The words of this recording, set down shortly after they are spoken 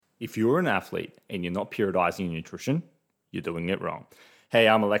If you're an athlete and you're not periodizing your nutrition, you're doing it wrong. Hey,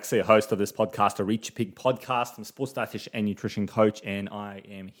 I'm Alexei, host of this podcast, the Reach Your Peak podcast. I'm a sports dietitian and nutrition coach, and I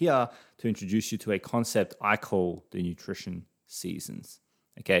am here to introduce you to a concept I call the nutrition seasons.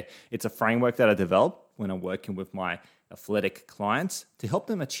 Okay, it's a framework that I developed when I'm working with my athletic clients to help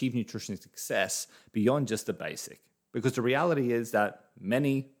them achieve nutrition success beyond just the basic. Because the reality is that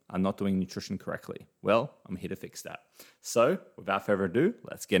many are not doing nutrition correctly. Well, I'm here to fix that. So, without further ado,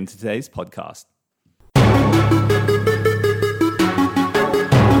 let's get into today's podcast.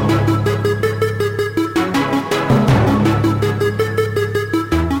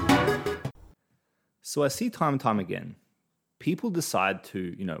 So I see time and time again, people decide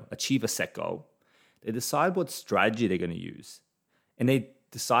to, achieve a set goal. They decide what strategy they're going to use. And they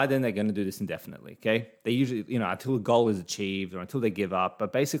decide then they're going to do this indefinitely, okay? They usually, until a goal is achieved or until they give up.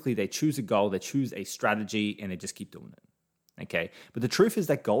 But basically, they choose a goal, they choose a strategy, and they just keep doing it, okay? But the truth is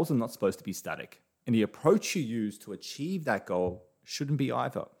that goals are not supposed to be static. And the approach you use to achieve that goal shouldn't be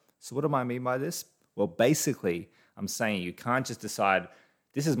either. So what do I mean by this? Well, basically, I'm saying you can't just decide,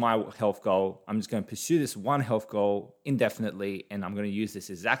 this is my health goal. I'm just going to pursue this one health goal indefinitely, and I'm going to use this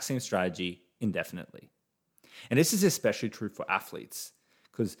exact same strategy indefinitely. And this is especially true for athletes,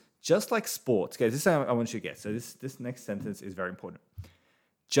 because just like sports, okay, this is how I want you to get. So this next sentence is very important.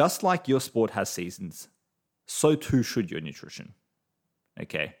 Just like your sport has seasons, so too should your nutrition.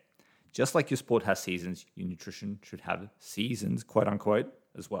 Okay, just like your sport has seasons, your nutrition should have seasons, quote unquote,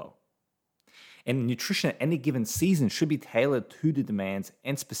 as well. And nutrition at any given season should be tailored to the demands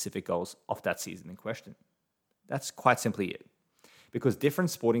and specific goals of that season in question. That's quite simply it. Because different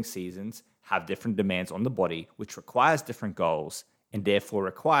sporting seasons have different demands on the body, which requires different goals and therefore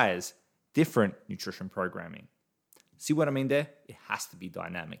requires different nutrition programming. See what I mean there? It has to be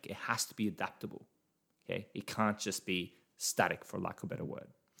dynamic. It has to be adaptable. Okay? It can't just be static, for lack of a better word.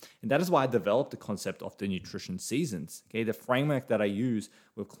 And that is why I developed the concept of the nutrition seasons. Okay? The framework that I use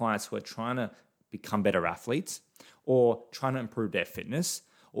with clients who are trying to become better athletes or trying to improve their fitness,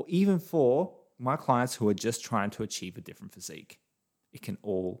 or even for my clients who are just trying to achieve a different physique. It can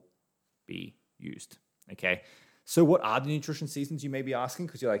all be used. Okay? So what are the nutrition seasons, you may be asking?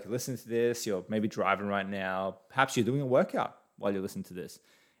 Because you're like, listening to this, you're maybe driving right now, perhaps you're doing a workout while you're listening to this.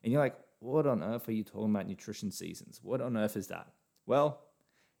 And you're like, what on earth are you talking about nutrition seasons? What on earth is that? Well,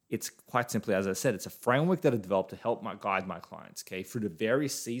 it's quite simply, as I said, it's a framework that I developed to help guide my clients, okay, through the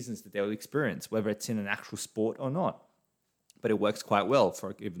various seasons that they'll experience, whether it's in an actual sport or not. But it works quite well for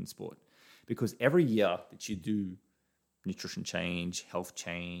a given sport, because every year that you do nutrition change, health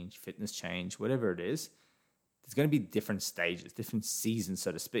change, fitness change, whatever it is, there's going to be different stages, different seasons,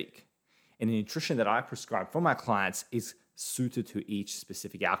 so to speak. And the nutrition that I prescribe for my clients is suited to each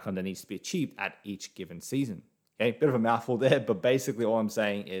specific outcome that needs to be achieved at each given season. Okay, bit of a mouthful there, but basically all I'm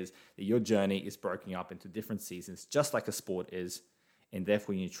saying is that your journey is broken up into different seasons, just like a sport is, and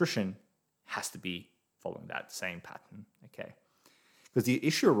therefore your nutrition has to be following that same pattern, okay? Because the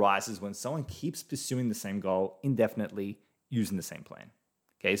issue arises when someone keeps pursuing the same goal indefinitely using the same plan.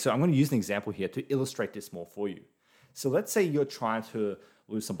 Okay, so I'm going to use an example here to illustrate this more for you. So let's say you're trying to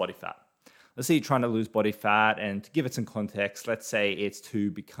lose some body fat. Let's say you're trying to lose body fat, and to give it some context, let's say it's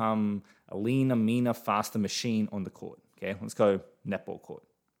to become a leaner, meaner, faster machine on the court. Okay, let's go netball court.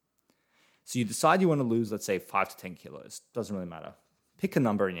 So you decide you want to lose, let's say, 5 to 10 kilos. Doesn't really matter. Pick a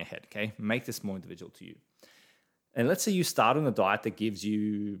number in your head, okay? Make this more individual to you. And let's say you start on a diet that gives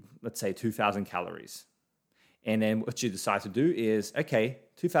you, let's say, 2,000 calories. And then what you decide to do is, okay,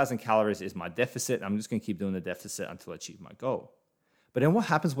 2,000 calories is my deficit. I'm just going to keep doing the deficit until I achieve my goal. But then what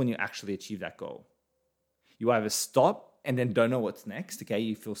happens when you actually achieve that goal? You either stop and then don't know what's next, okay?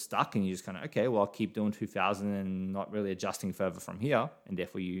 You feel stuck and you just kind of, okay, well, I'll keep doing 2,000 and not really adjusting further from here, and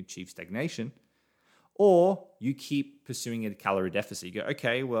therefore you achieve stagnation. Or you keep pursuing a calorie deficit. You go,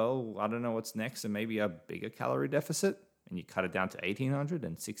 okay, well, I don't know what's next, and maybe a bigger calorie deficit, and you cut it down to 1,800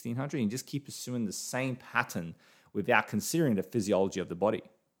 and 1,600, and you just keep pursuing the same pattern without considering the physiology of the body.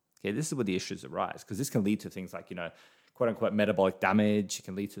 Okay, this is where the issues arise, because this can lead to things like, quote unquote metabolic damage. It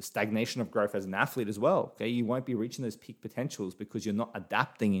can lead to stagnation of growth as an athlete as well. Okay, you won't be reaching those peak potentials because you're not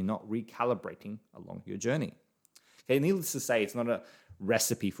adapting, you're not recalibrating along your journey. Okay, needless to say, it's not a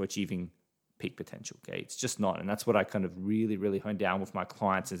recipe for achieving peak potential. Okay, it's just not. And that's what I kind of really, really hone down with my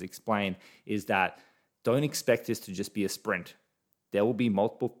clients is explain is that don't expect this to just be a sprint. There will be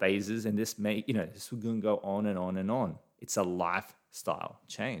multiple phases, and this may, this will go on and on and on. It's a lifestyle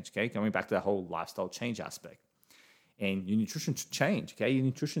change. Okay, coming back to that whole lifestyle change aspect. And your nutrition should change, okay? Your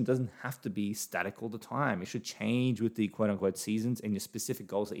nutrition doesn't have to be static all the time. It should change with the quote-unquote seasons, and your specific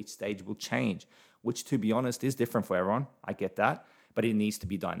goals at each stage will change, which, to be honest, is different for everyone. I get that. but it needs to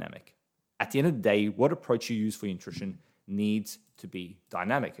be dynamic. At the end of the day, what approach you use for your nutrition needs to be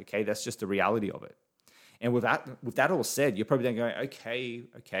dynamic, okay? That's just the reality of it. And with that all said, you're probably then going,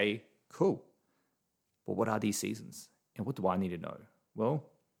 okay, cool. But what are these seasons? And what do I need to know? Well,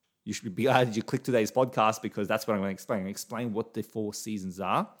 you should be glad you click today's podcast, because that's what I'm going to explain. I'm going to explain what the 4 seasons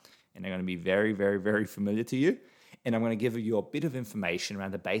are, and they're going to be very, very, very familiar to you. And I'm going to give you a bit of information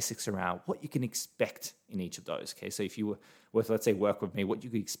around the basics around what you can expect in each of those. Okay, so if you were to, let's say, work with me, what you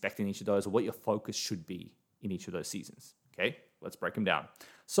could expect in each of those, or what your focus should be in each of those seasons. Okay, let's break them down.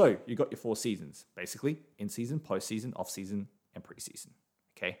 So you got your 4 seasons, basically: in-season, post-season, off-season, and preseason.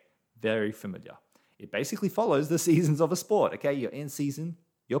 Okay, very familiar. It basically follows the seasons of a sport. Okay, your in-season,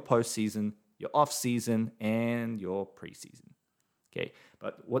 your post-season, your off-season, and your preseason. Okay,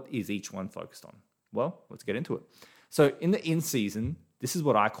 but what is each one focused on? Well, let's get into it. So in the in-season, this is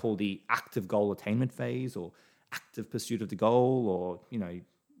what I call the active goal attainment phase, or active pursuit of the goal, or,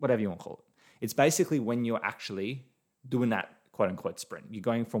 whatever you want to call it. It's basically when you're actually doing that quote-unquote sprint. You're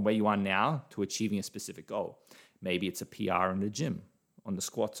going from where you are now to achieving a specific goal. Maybe it's a PR in the gym, on the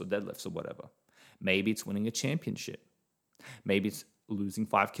squats or deadlifts or whatever. Maybe it's winning a championship. Maybe it's losing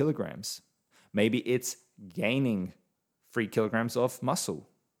 5 kilograms. Maybe it's gaining 3 kilograms of muscle.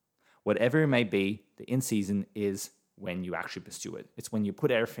 Whatever it may be, the in-season is when you actually pursue it. It's when you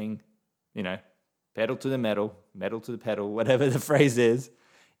put everything, pedal to the metal to the pedal, whatever the phrase is,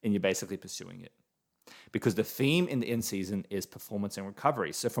 and you're basically pursuing it. Because the theme in the in-season is performance and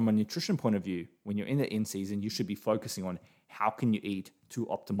recovery. So from a nutrition point of view, when you're in the in-season, you should be focusing on how can you eat to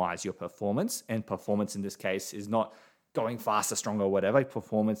optimize your performance. And performance in this case is not going faster, stronger, whatever.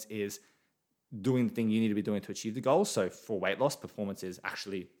 Performance is doing the thing you need to be doing to achieve the goal. So for weight loss, performance is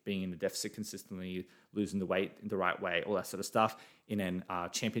actually being in the deficit consistently, losing the weight in the right way, all that sort of stuff. In a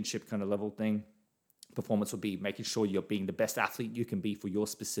championship kind of level thing, performance will be making sure you're being the best athlete you can be for your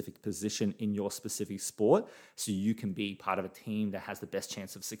specific position in your specific sport, so you can be part of a team that has the best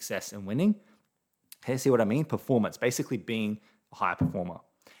chance of success and winning. Okay, see what I mean? Performance, basically being a high performer.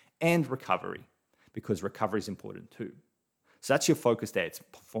 And recovery, because recovery is important too. So that's your focus there. It's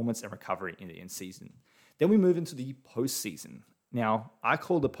performance and recovery in the in-season. Then we move into the post-season. Now, I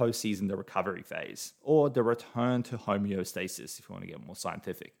call the post-season the recovery phase, or the return to homeostasis, if you want to get more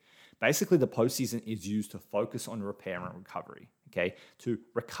scientific. Basically, the postseason is used to focus on repair and recovery, okay? To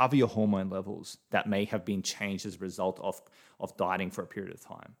recover your hormone levels that may have been changed as a result of dieting for a period of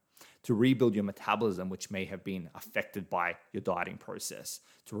time. To rebuild your metabolism, which may have been affected by your dieting process.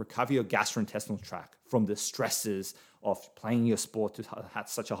 To recover your gastrointestinal tract from the stresses of playing your sport at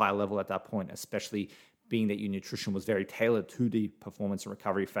such a high level at that point, especially being that your nutrition was very tailored to the performance and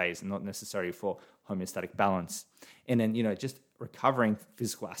recovery phase and not necessarily for homeostatic balance. And then, just recovering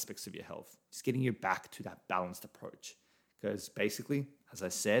physical aspects of your health, just getting you back to that balanced approach. Because basically, as I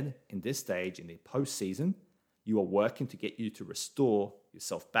said, in this stage, in the post-season, you are working to get you to restore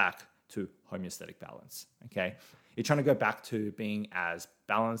yourself back to homeostatic balance, okay? You're trying to go back to being as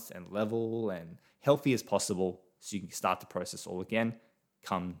balanced and level and healthy as possible so you can start the process all again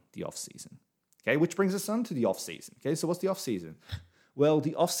come the off-season, okay? Which brings us on to the off-season, okay? So what's the off-season? Well,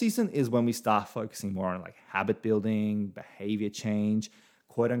 the off-season is when we start focusing more on like habit building, behavior change,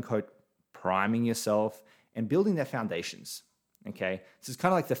 quote-unquote priming yourself and building their foundations, okay? So it's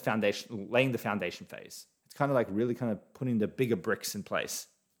kind of like the foundation, laying the foundation phase. It's kind of like really kind of putting the bigger bricks in place,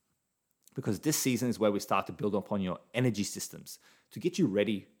 because this season is where we start to build upon your energy systems to get you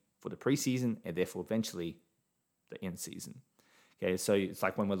ready for the preseason and therefore eventually the in-season. Okay, so it's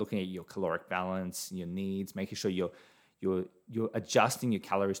like when we're looking at your caloric balance, your needs, making sure you're adjusting your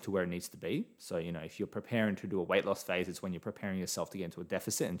calories to where it needs to be. So, if you're preparing to do a weight loss phase, it's when you're preparing yourself to get into a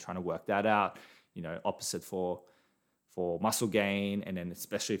deficit and trying to work that out. Opposite for muscle gain, and then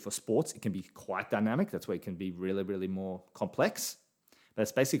especially for sports, it can be quite dynamic. That's where it can be really, really more complex. But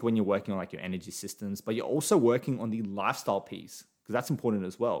it's basically when you're working on like your energy systems, but you're also working on the lifestyle piece, because that's important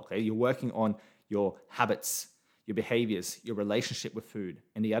as well, okay? You're working on your habits, your behaviors, your relationship with food,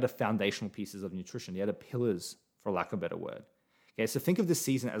 and the other foundational pieces of nutrition, the other pillars, for lack of a better word. Okay, so think of this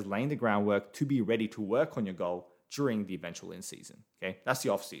season as laying the groundwork to be ready to work on your goal during the eventual in-season, okay? That's the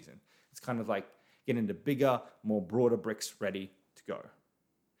off-season. It's kind of like getting the bigger, more broader bricks ready to go.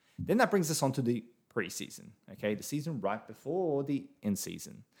 Then that brings us on to the preseason, okay? The season right before the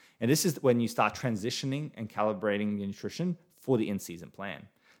in-season. And this is when you start transitioning and calibrating your nutrition for the in-season plan.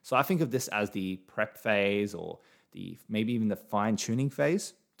 So I think of this as the prep phase, or maybe even the fine-tuning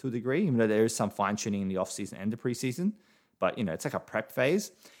phase to a degree, even though there is some fine-tuning in the off-season and the preseason. But, it's like a prep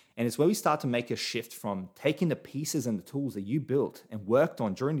phase. And it's where we start to make a shift from taking the pieces and the tools that you built and worked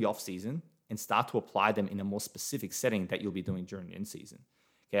on during the off-season and start to apply them in a more specific setting that you'll be doing during the in-season.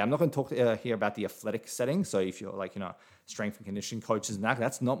 Okay, I'm not going to talk here about the athletic setting. So if you're like, strength and conditioning coaches and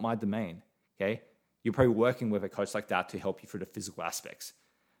that's not my domain. Okay, you're probably working with a coach like that to help you through the physical aspects.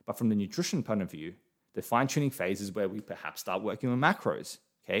 But from the nutrition point of view, the fine-tuning phase is where we perhaps start working on macros.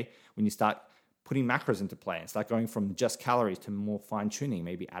 Okay, when you start putting macros into play and start going from just calories to more fine-tuning,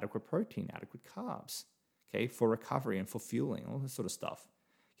 maybe adequate protein, adequate carbs, okay, for recovery and for fueling, all this sort of stuff.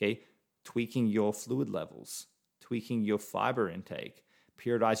 Okay, tweaking your fluid levels, tweaking your fiber intake,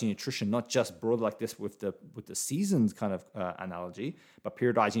 periodizing nutrition, not just broad like this with the seasons kind of analogy, but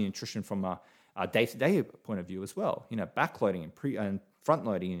periodizing nutrition from a day-to-day point of view as well. Backloading and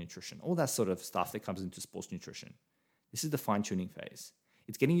front-loading in nutrition, all that sort of stuff that comes into sports nutrition. This is the fine-tuning phase.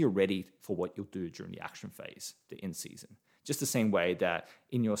 It's getting you ready for what you'll do during the action phase, the in-season. Just the same way that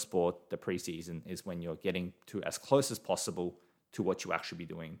in your sport, the preseason is when you're getting to as close as possible to what you actually be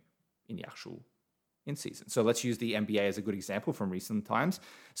doing in the actual in-season. So let's use the NBA as a good example from recent times.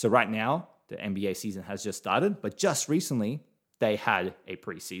 So right now, the NBA season has just started, but just recently, they had a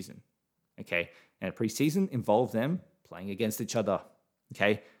preseason, okay? And a preseason involved them playing against each other,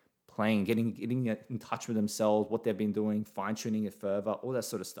 okay? Playing, getting in touch with themselves, what they've been doing, fine-tuning it further, all that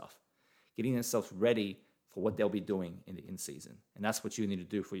sort of stuff. Getting themselves ready for what they'll be doing in the in-season. And that's what you need to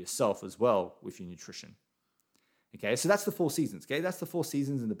do for yourself as well with your nutrition. Okay, so that's the 4 seasons. Okay, that's the 4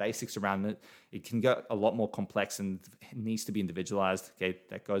 seasons and the basics around it. It can get a lot more complex and it needs to be individualized. Okay,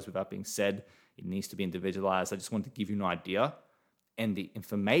 that goes without being said. It needs to be individualized. I just wanted to give you an idea and the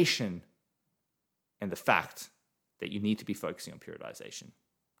information and the fact that you need to be focusing on periodization.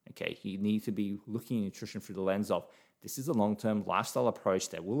 Okay, you need to be looking at nutrition through the lens of this is a long-term lifestyle approach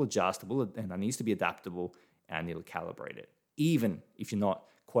that will adjust, and it needs to be adaptable, and it'll calibrate it. Even if you're not,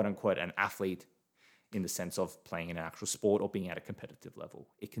 quote unquote, an athlete in the sense of playing in an actual sport or being at a competitive level,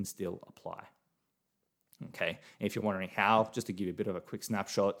 it can still apply. Okay, and if you're wondering how, just to give you a bit of a quick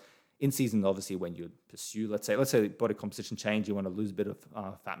snapshot, in season, obviously, when you pursue, let's say body composition change, you want to lose a bit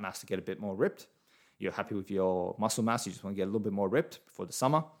of fat mass to get a bit more ripped. You're happy with your muscle mass, you just want to get a little bit more ripped before the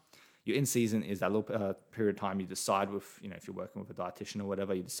summer. Your in-season is that little period of time you decide with, if you're working with a dietitian or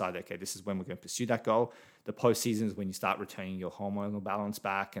whatever, you decide, okay, this is when we're going to pursue that goal. The post-season is when you start returning your hormonal balance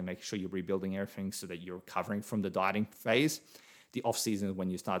back and making sure you're rebuilding everything so that you're recovering from the dieting phase. The off-season is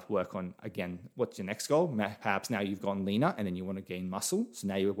when you start to work on, again, what's your next goal? Perhaps now you've gotten leaner and then you want to gain muscle. So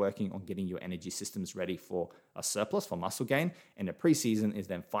now you're working on getting your energy systems ready for a surplus, for muscle gain. And the pre-season is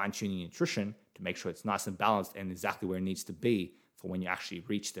then fine-tuning nutrition to make sure it's nice and balanced and exactly where it needs to be for when you actually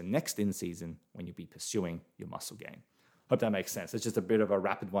reach the next in-season when you'll be pursuing your muscle gain. Hope that makes sense. It's just a bit of a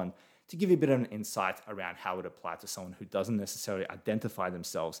rapid one to give you a bit of an insight around how it applies to someone who doesn't necessarily identify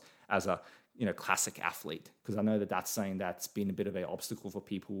themselves as a classic athlete, because I know that that's something that's been a bit of an obstacle for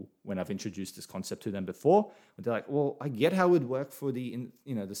people when I've introduced this concept to them before. But they're like, well, I get how it would work for the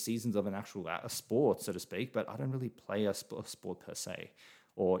seasons of an actual sport, so to speak, but I don't really play a sport per se.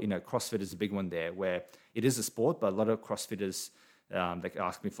 Or, CrossFit is a big one there where it is a sport, but a lot of CrossFitters that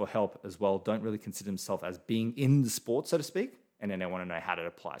ask me for help as well don't really consider themselves as being in the sport, so to speak, and then they want to know how that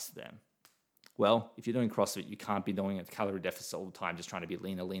applies to them. Well, if you're doing CrossFit, you can't be doing a calorie deficit all the time, just trying to be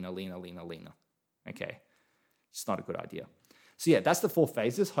leaner. Okay, it's not a good idea. So yeah, that's the 4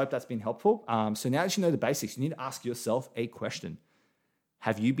 phases. Hope that's been helpful. So now that you know the basics, you need to ask yourself a question.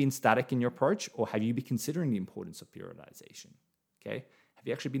 Have you been static in your approach, or have you been considering the importance of periodization? Okay, have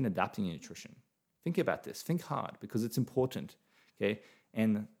you actually been adapting your nutrition? Think about this. Think hard, because it's important. Okay,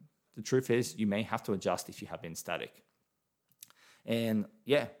 and the truth is you may have to adjust if you have been static. And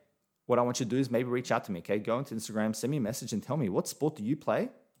yeah, what I want you to do is maybe reach out to me, okay? Go into Instagram, send me a message and tell me, what sport do you play?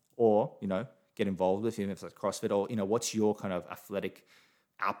 Or, get involved with, even if it's like CrossFit, or, what's your kind of athletic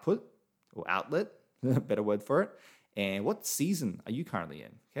output or outlet, better word for it. And what season are you currently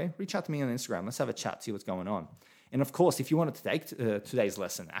in, okay? Reach out to me on Instagram. Let's have a chat, see what's going on. And of course, if you wanted to take today's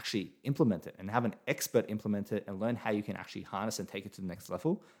lesson, actually implement it and have an expert implement it and learn how you can actually harness and take it to the next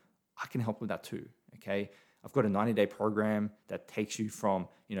level, I can help with that too, okay? I've got a 90-day program that takes you from,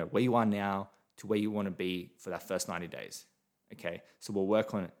 where you are now to where you want to be for that first 90 days, okay? So we'll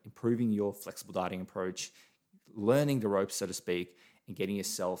work on improving your flexible dieting approach, learning the ropes, so to speak, and getting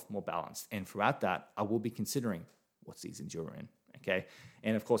yourself more balanced. And throughout that, I will be considering what seasons you're in, okay?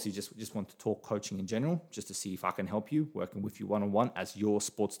 And of course, you just want to talk coaching in general, just to see if I can help you, working with you one-on-one as your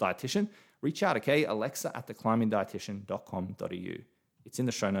sports dietitian. Reach out, okay? alexa@theclimbingdietitian.com.au. It's in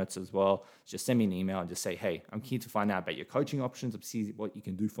the show notes as well. Just send me an email and just say, hey, I'm keen to find out about your coaching options and see what you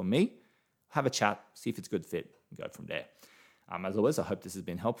can do for me. Have a chat, see if it's a good fit, and go from there. As always, I hope this has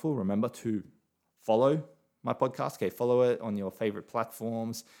been helpful. Remember to follow my podcast. Okay, follow it on your favorite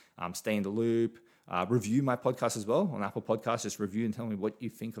platforms. Stay in the loop. Review my podcast as well on Apple Podcasts. Just review and tell me what you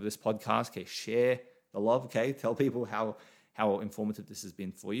think of this podcast. Okay, share the love. Okay, tell people how informative this has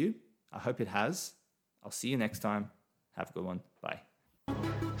been for you. I hope it has. I'll see you next time. Have a good one. Bye.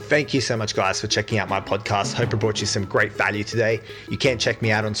 Thank you so much, guys, for checking out my podcast. Hope it brought you some great value today. You can check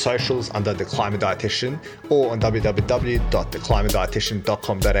me out on socials under The Climate Dietitian or on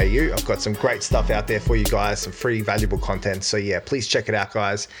www.theclimatedietitian.com.au. I've got some great stuff out there for you guys, some free valuable content. So yeah, please check it out,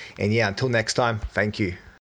 guys. And yeah, until next time, thank you.